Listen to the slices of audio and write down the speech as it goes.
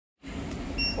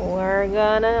We're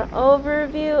gonna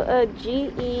overview a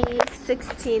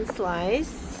GE16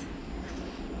 slice.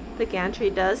 The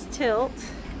gantry does tilt.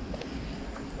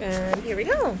 And here we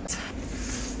go.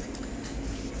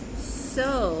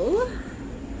 So,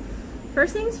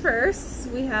 first things first,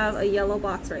 we have a yellow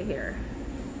box right here.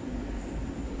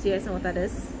 Do you guys know what that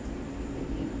is?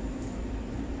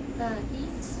 The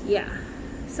heat? Yeah.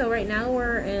 So right now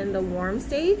we're in the warm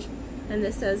stage, and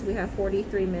this says we have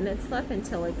 43 minutes left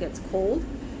until it gets cold.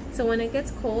 So when it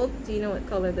gets cold, do you know what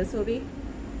color this will be?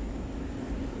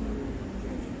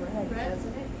 Red?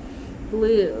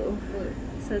 Blue.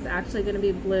 So it's actually going to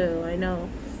be blue. I know.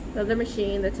 The other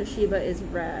machine, the Toshiba, is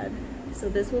red. So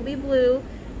this will be blue.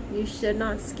 You should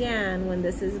not scan when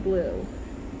this is blue.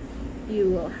 You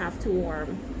will have to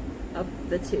warm up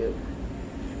the tube.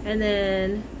 And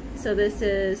then, so this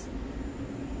is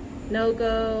no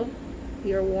go,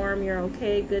 you're warm, you're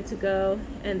okay, good to go.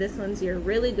 And this one's you're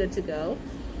really good to go.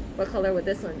 What color would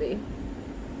this one be?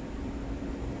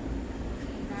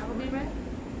 That would be red?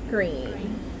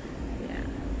 Green. Yeah.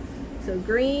 So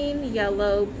green,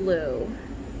 yellow, blue.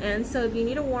 And so if you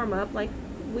need to warm up, like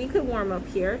we could warm up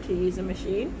here to use a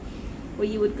machine. What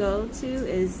you would go to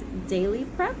is daily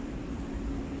prep.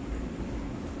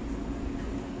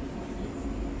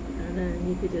 And then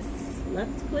you could just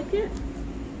left click it.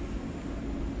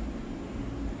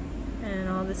 And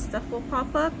all this stuff will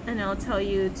pop up and it'll tell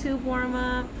you tube warm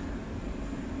up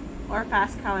or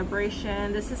fast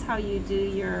calibration. This is how you do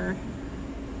your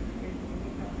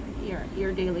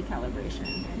daily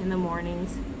calibration in the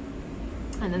mornings.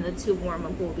 And then the tube warm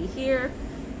up will be here.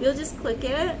 You'll just click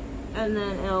it and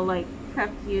then it'll like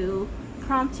prompt you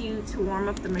to warm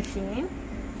up the machine.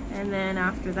 And then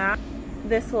after that,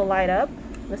 this will light up.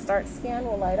 The start scan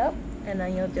will light up and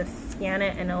then you'll just scan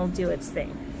it and it'll do its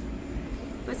thing.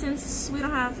 But since we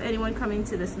don't have anyone coming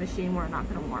to this machine, we're not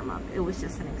going to warm up. It was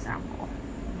just an example.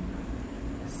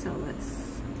 So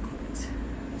let's quit.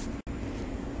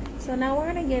 So now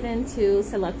we're going to get into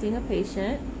selecting a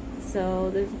patient. So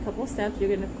there's a couple steps.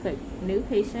 You're going to click new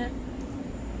patient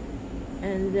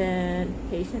and then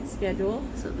patient schedule.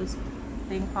 So this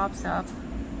thing pops up.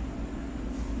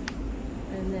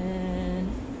 And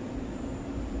then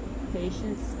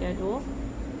patient schedule.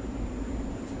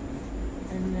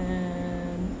 And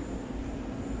then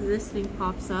this thing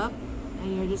pops up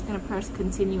and you're just going to press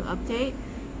continue update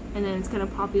and then it's going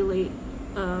to populate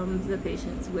the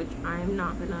patients, which I'm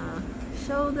not going to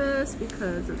show this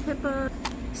because of HIPAA.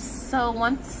 So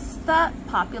once that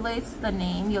populates the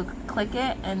name, you'll click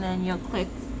it and then you'll click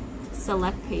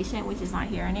select patient, which is not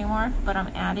here anymore, but I'm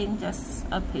adding just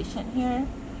a patient here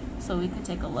so we could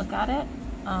take a look at it.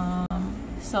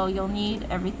 So you'll need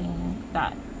everything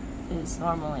that is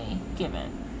normally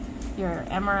given. Your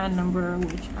MRN number,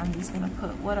 which I'm just going to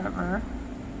put whatever,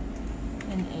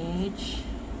 and age,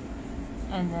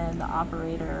 and then the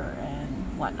operator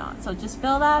and whatnot. So just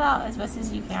fill that out as best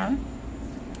as you can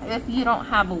if you don't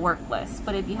have a work list.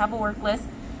 But if you have a work list,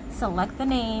 select the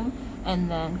name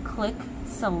and then click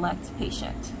select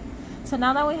patient. So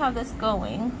now that we have this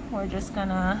going, we're just going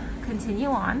to continue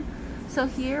on. So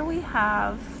here we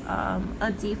have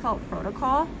a default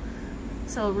protocol.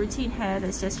 So routine head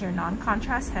is just your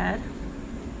non-contrast head,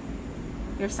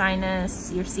 your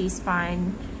sinus, your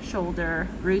C-spine, shoulder,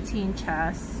 routine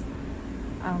chest,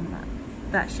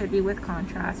 that should be with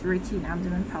contrast, routine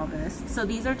abdomen, pelvis. So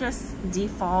these are just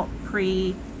default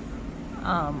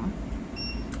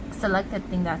selected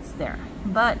thing that's there.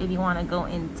 But if you want to go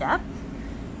in depth,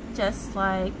 just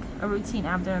like a routine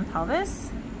abdomen,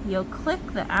 pelvis, you'll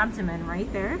click the abdomen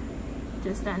right there,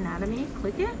 just the anatomy,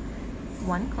 click it,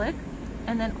 one click,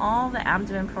 and then all the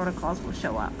abdomen protocols will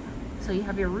show up. So you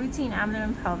have your routine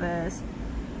abdomen, pelvis,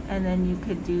 and then you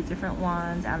could do different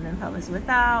ones, abdomen, pelvis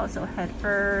without, so head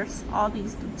first, all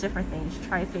these different things,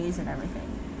 triphase and everything.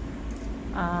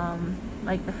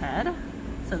 Like the head,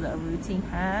 so the routine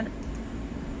head,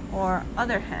 or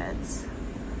other heads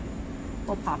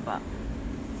will pop up.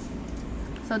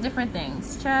 So different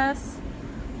things, chest,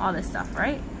 all this stuff,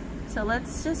 right? So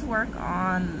let's just work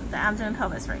on the abdomen,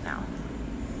 pelvis right now.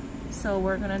 So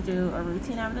we're gonna do a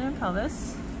routine abdomen,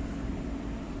 pelvis.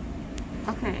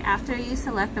 Okay, after you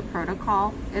select the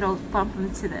protocol, it'll bump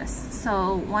into this.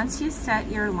 So once you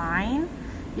set your line,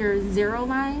 your 0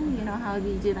 line, you know how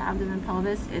you do the abdomen,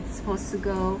 pelvis, it's supposed to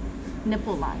go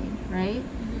nipple line, right?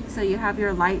 So you have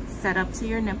your light set up to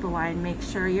your nipple line. Make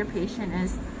sure your patient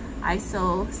is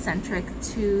isocentric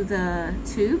to the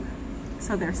tube.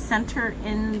 So they're centered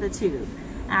in the tube,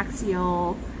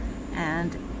 axial,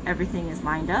 and everything is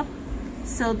lined up.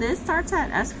 So this starts at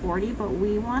S40, but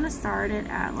we want to start it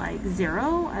at like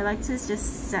 0. I like to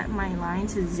just set my line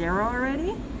to 0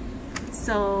 already.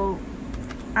 So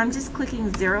I'm just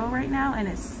clicking 0 right now, and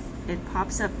it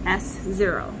pops up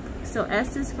S0. So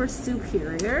S is for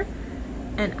superior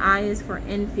and I is for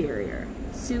inferior.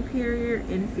 Superior,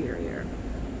 inferior.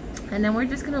 And then we're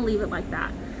just going to leave it like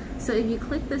that. So if you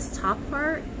click this top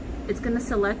part, it's going to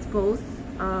select both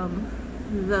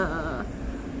the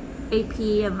AP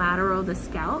and lateral, the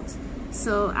scalp.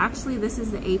 So actually this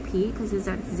is the AP because it's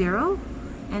at 0,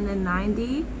 and then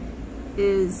 90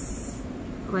 is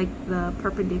like the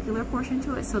perpendicular portion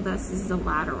to it. So this is the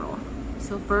lateral.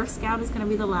 So first scout is going to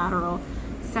be the lateral,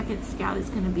 second scout is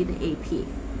going to be the AP.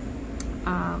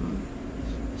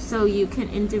 So you can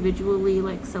individually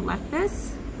like select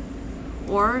this,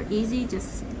 or easy,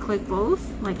 just click both.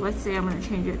 Like let's say I'm going to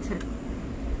change it to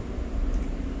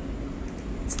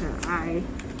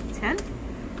I-10.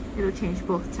 It'll change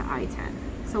both to I-10.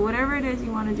 So whatever it is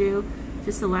you want to do,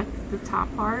 just select the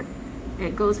top part.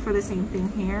 It goes for the same thing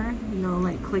here. You'll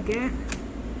like click it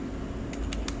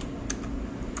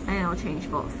and it'll change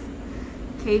both.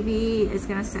 KB is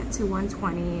going to set to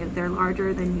 120. If they're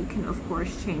larger, then you can of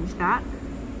course change that.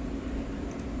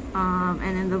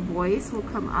 And then the voice will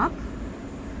come up.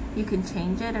 You can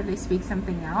change it if they speak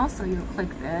something else. So you'll click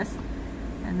this,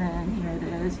 and then here it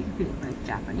is. You can pick like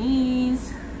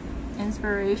Japanese,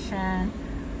 inspiration,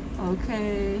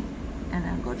 okay, and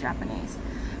then go Japanese.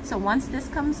 So once this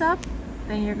comes up,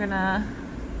 then you're gonna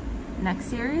next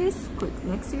series. Click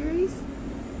next series.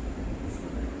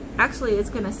 Actually, it's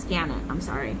gonna scan it. I'm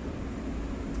sorry.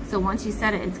 So once you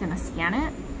set it, it's gonna scan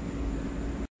it.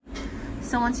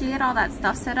 So once you get all that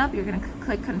stuff set up, you're gonna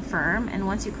click confirm, and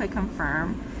once you click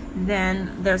confirm,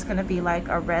 then there's gonna be like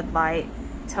a red light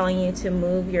telling you to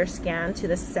move your scan to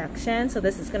the section. So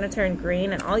this is gonna turn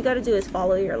green, and all you gotta do is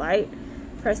follow your light,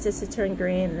 press this to turn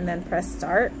green, and then press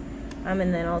start, and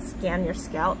then it'll scan your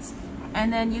scouts.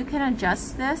 And then you can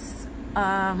adjust this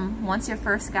once your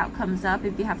first scout comes up.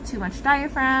 If you have too much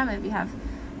diaphragm, if you have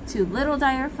too little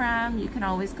diaphragm, you can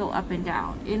always go up and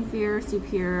down, inferior,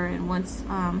 superior, and once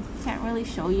can't really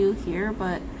show you here,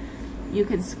 but you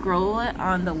can scroll it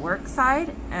on the work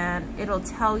side and it'll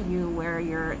tell you where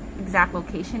your exact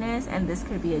location is, and this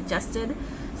could be adjusted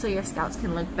so your scouts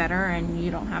can look better and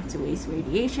you don't have to waste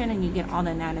radiation and you get all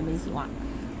the anatomies you want.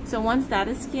 So once that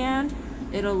is scanned,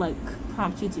 it'll like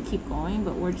prompt you to keep going,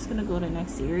 but we're just gonna go to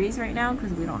next series right now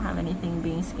because we don't have anything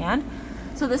being scanned.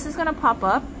 So this is gonna pop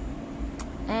up,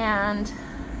 and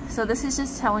so this is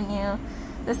just telling you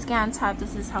the scan type.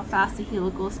 This is how fast the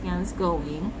helical scan is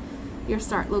going, your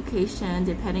start location,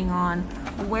 depending on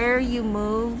where you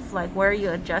move, like where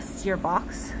you adjust your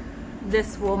box,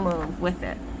 this will move with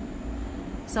it.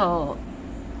 So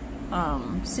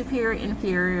superior,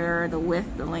 inferior, the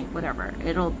width, the length, whatever,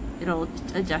 it'll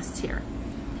adjust here.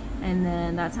 And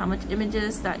then that's how much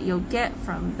images that you'll get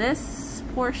from this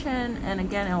portion, and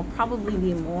again it'll probably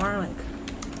be more, like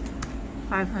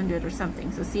 500 or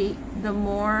something. So see, the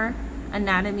more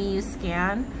anatomy you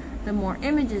scan, the more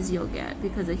images you'll get,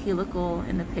 because the helical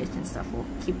and the pitch and stuff will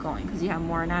keep going because you have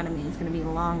more anatomy. It's going to be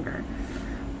longer.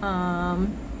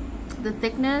 The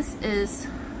thickness is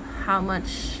how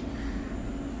much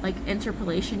like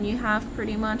interpolation you have,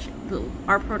 pretty much.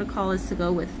 Our protocol is to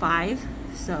go with 5,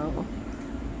 so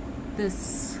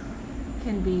this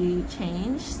can be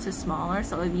changed to smaller.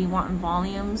 So if you want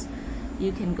volumes,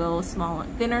 you can go smaller,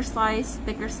 thinner slice,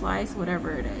 thicker slice,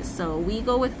 whatever it is. So we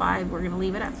go with 5. We're going to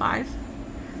leave it at 5.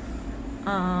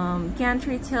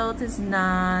 Gantry tilt is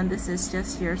none. This is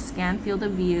just your scan field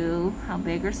of view, how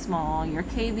big or small. Your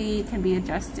KV can be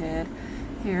adjusted.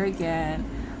 Here again,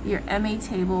 your MA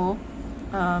table.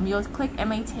 You'll click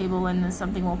MA table and then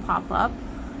something will pop up.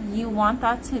 You want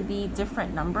that to be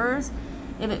different numbers.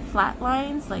 If it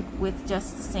flatlines, like with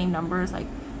just the same numbers, like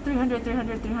 300,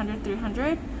 300, 300,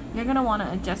 300, you're going to want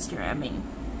to adjust your MA.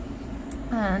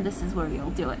 And this is where you'll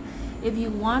do it. If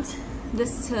you want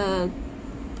this to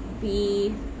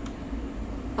be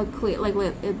a clear, like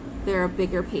if they're a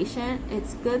bigger patient,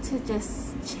 it's good to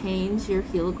just change your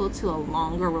helical to a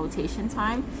longer rotation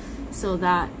time so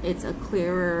that it's a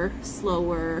clearer,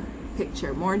 slower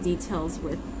picture, more details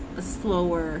with a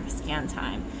slower scan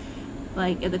time.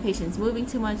 Like if the patient's moving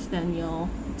too much, then you'll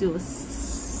do a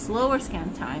slower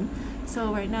scan time.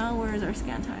 So right now, where is our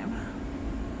scan time?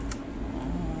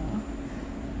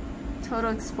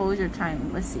 Total exposure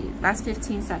time, let's see, that's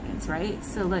 15 seconds, right?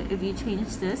 So like if you change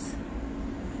this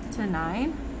to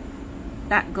 9,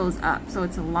 that goes up, so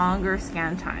it's a longer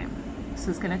scan time. So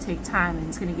it's going to take time and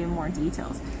it's going to give more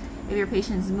details. If your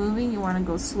patient's moving, you want to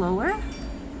go slower,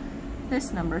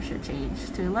 this number should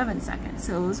change to 11 seconds.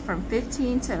 So it was from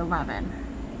 15 to 11.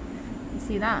 You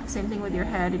see that? Same thing with your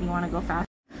head and you want to go fast.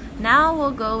 Now we'll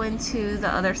go into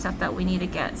the other stuff that we need to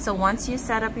get. So once you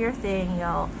set up your thing,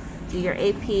 you'll do your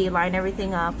AP, line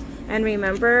everything up. And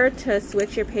remember to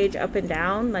switch your page up and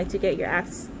down, like to get your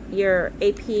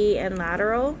AP and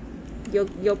lateral.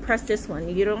 You'll press this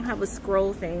one. You don't have a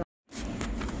scroll thing.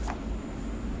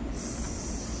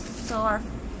 So our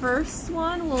first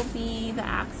one will be the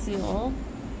axial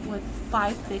with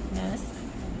 5 thickness,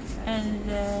 and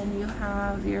then you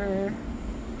have your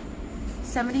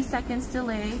 70 seconds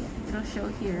delay. It'll show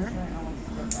here,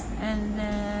 and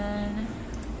then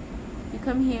you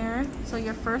come here. So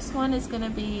your first one is going to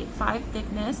be 5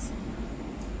 thickness,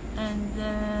 and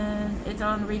then it's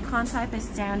on Recon type is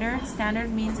standard. Standard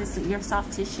means it's your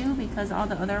soft tissue, because all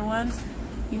the other ones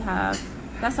you have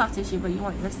that's soft tissue, but you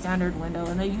want your standard window.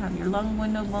 And then you have your lung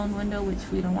window, bone window, which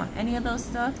we don't want any of those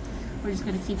stuff. We're just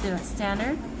going to keep it at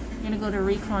standard. You're going to go to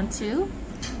Recon 2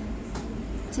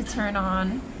 to turn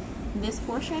on this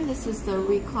portion. This is the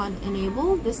Recon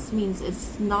Enable. This means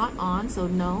it's not on, so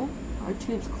no. Our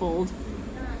tube's cold.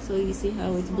 So you see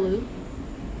how it's blue.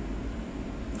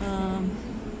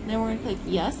 Then we're going to click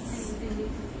yes.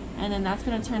 And then that's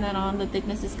going to turn that on. The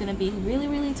thickness is going to be really,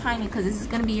 really tiny, because this is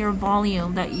going to be your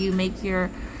volume that you make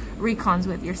your recons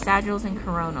with, your sagittals and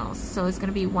coronals. So it's going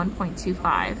to be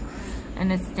 1.25,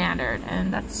 and it's standard.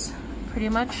 And that's pretty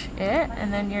much it.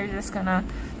 And then you're just going to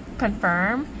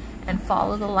confirm and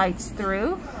follow the lights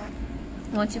through.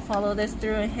 Once you follow this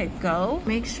through and hit go,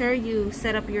 make sure you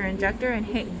set up your injector and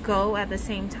hit go at the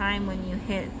same time when you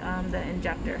hit the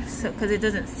injector, so because it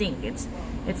doesn't sync, it's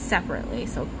separately.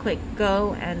 So click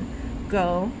go and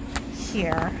go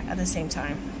here at the same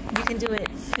time. You can do it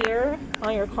here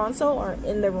on your console or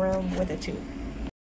in the room with a tube.